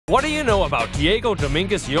What do you know about Diego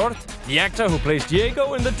Dominguez Yort, the actor who plays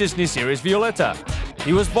Diego in the Disney series Violetta?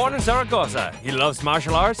 He was born in Zaragoza. He loves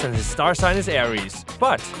martial arts and his star sign is Aries.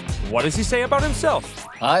 But what does he say about himself?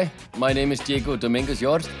 Hi, my name is Diego Dominguez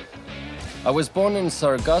Yort. I was born in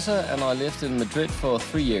Zaragoza and I lived in Madrid for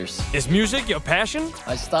 3 years. Is music your passion?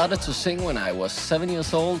 I started to sing when I was 7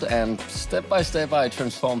 years old, and step by step I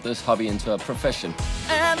transformed this hobby into a profession.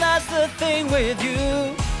 And that's the thing with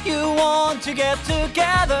you. You want to get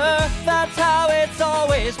together. That's how it's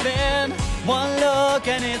always been. One look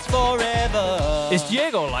and it's forever. Is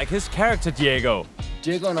Diego like his character Diego?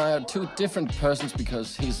 Diego and I are two different persons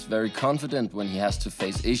because he's very confident when he has to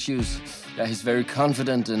face issues. Yeah, he's very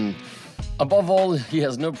confident, and above all, he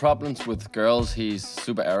has no problems with girls. He's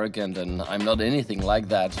super arrogant, and I'm not anything like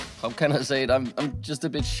that. How can I say it? I'm just a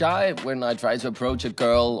bit shy when I try to approach a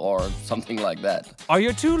girl or something like that. Are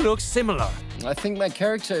your two looks similar? I think my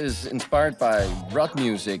character is inspired by rock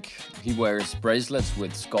music. He wears bracelets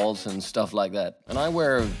with skulls and stuff like that. And I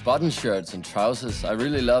wear button shirts and trousers. I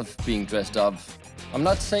really love being dressed up. I'm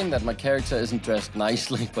not saying that my character isn't dressed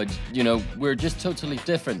nicely, but, you know, we're just totally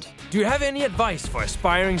different. Do you have any advice for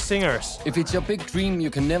aspiring singers? If it's your big dream,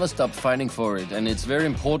 you can never stop fighting for it. And it's very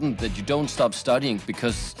important that you don't stop studying,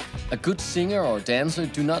 because a good singer or dancer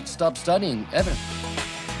do not stop studying, ever.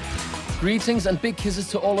 Greetings and big kisses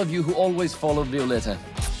to all of you who always follow Violetta.